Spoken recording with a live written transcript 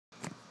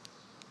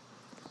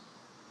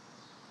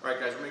Alright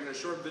guys, we're making a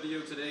short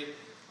video today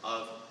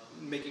of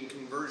making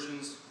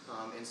conversions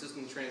and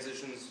system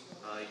transitions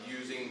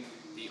using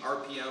the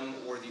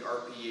RPM or the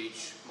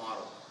RPH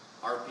model.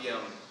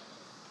 RPM,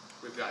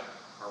 we've got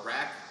our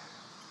rack,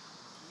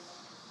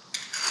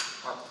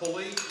 our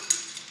pulley,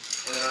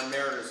 and then our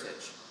Mariner's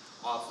hitch.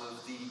 Off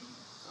of the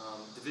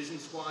Division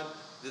Squad,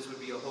 this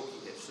would be a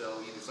hokey hitch, so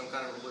either some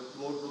kind of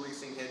load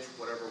releasing hitch,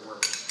 whatever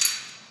works.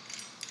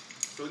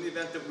 So in the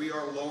event that we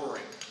are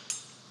lowering,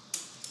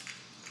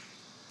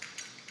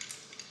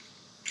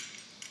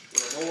 we're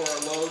going to lower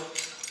our load,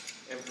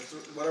 and for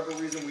whatever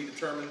reason we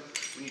determine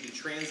we need to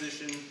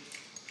transition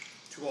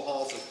to a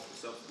haul system.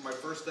 So my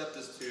first step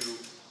is to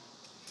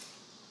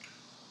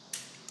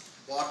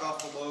block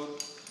off the load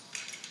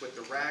with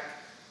the rack.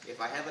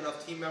 If I have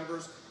enough team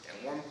members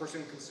and one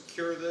person can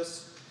secure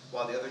this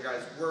while the other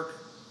guys work,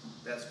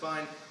 that's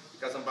fine.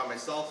 Because I'm by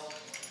myself,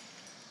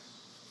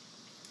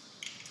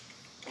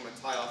 I'm going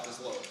to tie off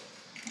this load.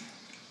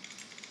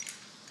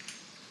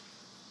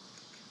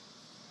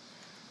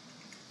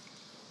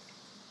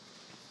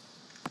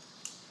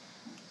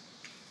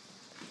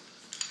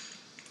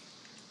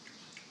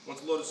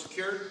 Once the load is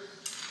secured,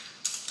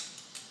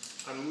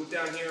 I'm going to move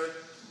down here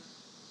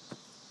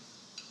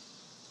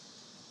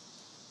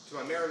to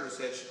my Mariner's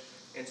hitch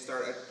and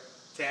start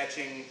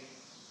attaching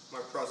my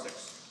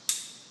prusiks.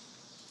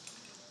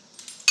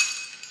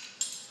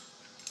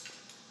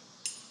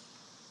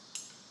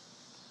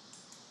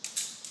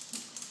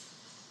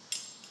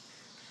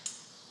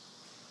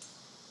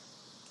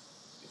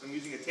 If I'm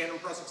using a tandem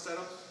prusik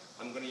setup,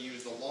 I'm going to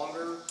use the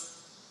longer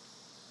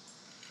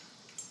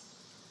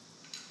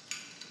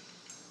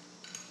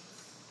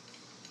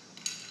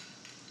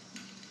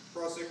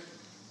prusik.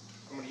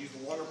 I'm going to use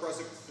the longer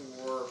prusik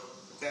for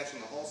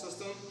attaching the haul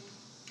system.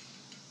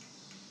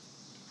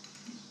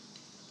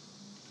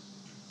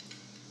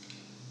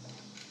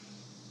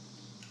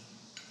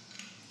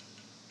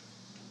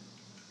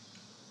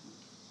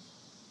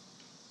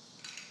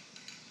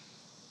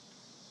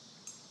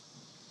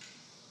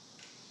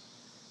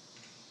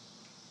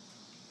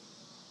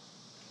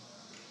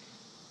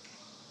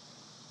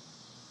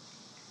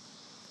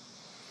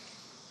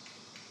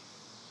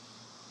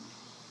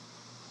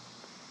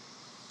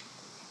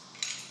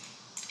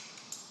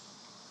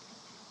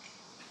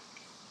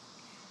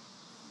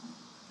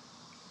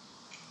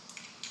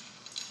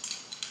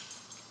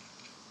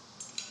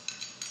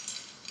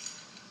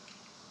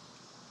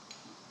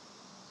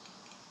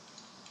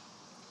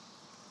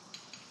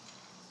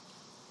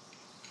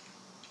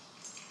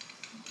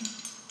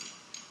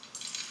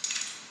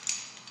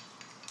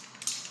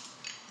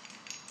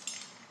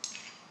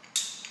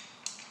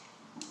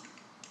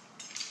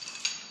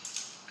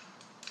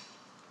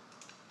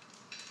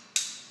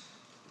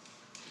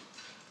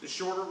 The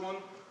shorter one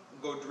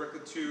will go directly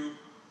to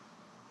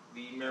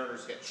the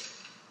Mariner's hitch.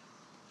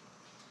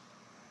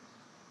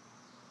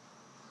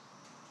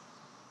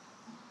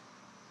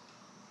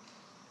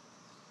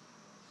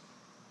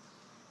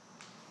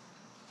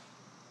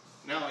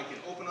 Now I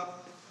can open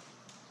up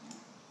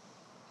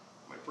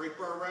my brake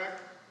bar rack.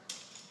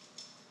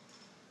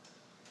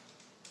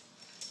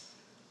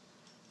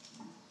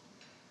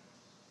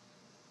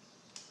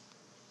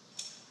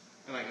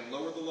 And I can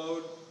lower the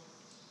load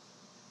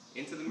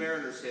into the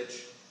Mariner's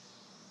hitch.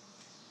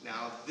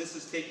 Now this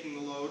is taking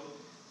the load,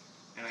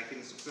 and I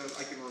can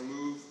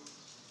remove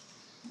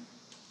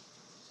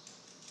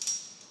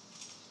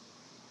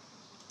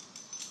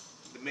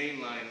the main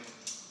line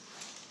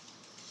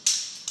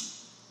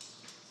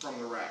from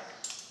the rack.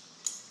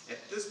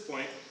 At this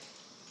point,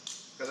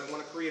 because I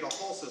want to create a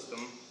haul system,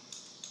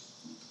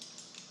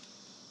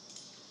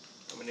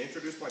 I'm going to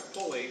introduce my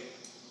pulley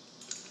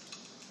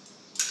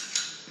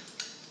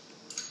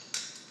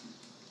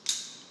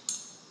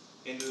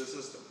into the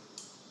system.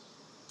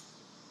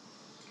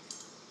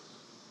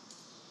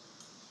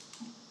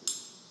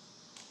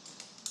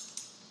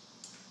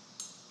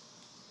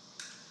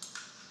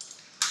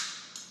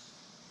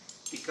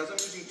 Because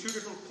I'm using two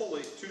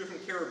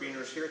different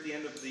carabiners here at the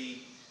end of the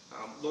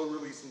load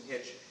releasing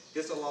hitch,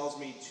 this allows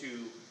me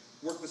to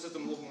work the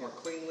system a little more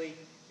cleanly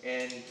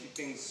and keep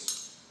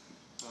things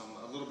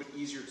a little bit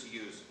easier to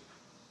use.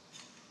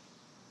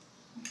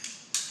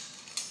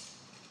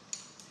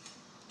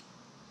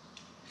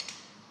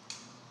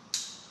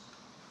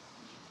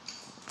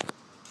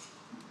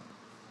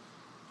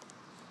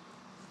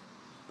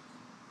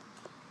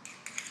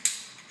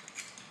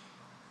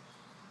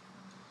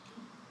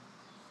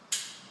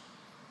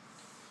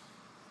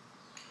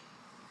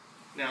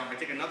 Now I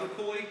take another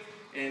pulley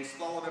and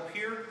install it up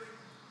here,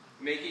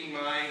 making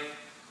my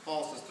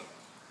haul system.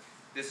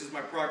 This is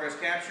my progress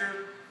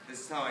capture.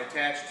 This is how I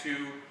attach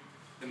to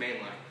the main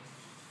line.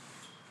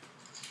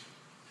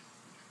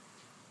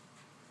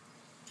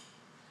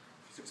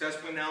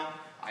 Successfully now,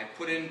 I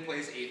put in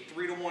place a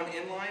 3-to-1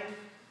 inline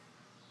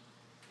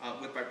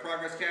with my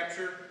progress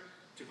capture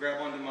to grab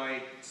onto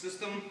my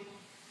system.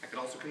 I could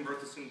also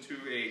convert this into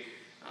a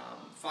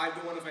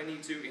 5-to-1 if I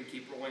need to and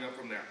keep rolling up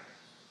from there.